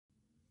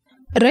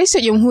Rais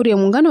wa Jamhuri ya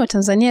Muungano wa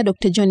Tanzania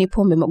Dr. John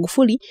Pombe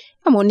Magufuli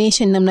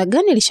ameonyesha ni namna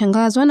gani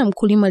alishangazwa na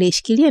mkulima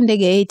aliyeshikilia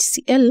ndege ya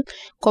ATCL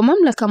kwa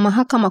mamlaka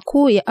Mahakama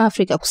Kuu ya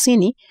Afrika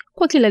Kusini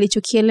kwa kile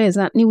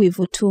alichokieleza ni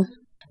wivu tu.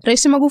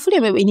 Rais Magufuli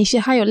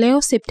amebainisha hayo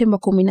leo Septemba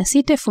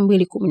 16,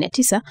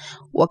 2019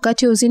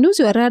 wakati wa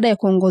uzinduzi wa rada ya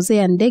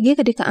kuongozea ndege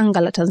katika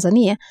anga la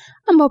Tanzania,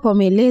 ambapo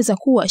ameeleza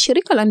kuwa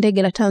shirika la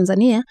ndege la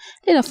Tanzania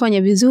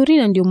linafanya vizuri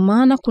na ndio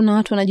maana kuna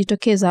watu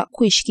wanajitokeza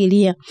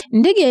kuishikilia.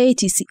 Ndege ya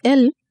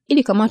ATCL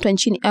ilikamatwa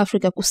nchini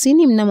Afrika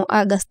Kusini mnamo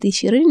Agosti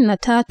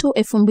 23,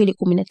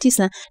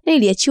 2019 na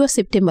iliachiwa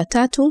Septemba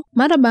 3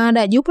 mara baada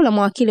ya jopo la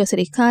mawakili wa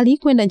serikali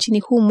kwenda nchini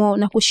humo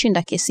na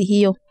kushinda kesi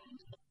hiyo.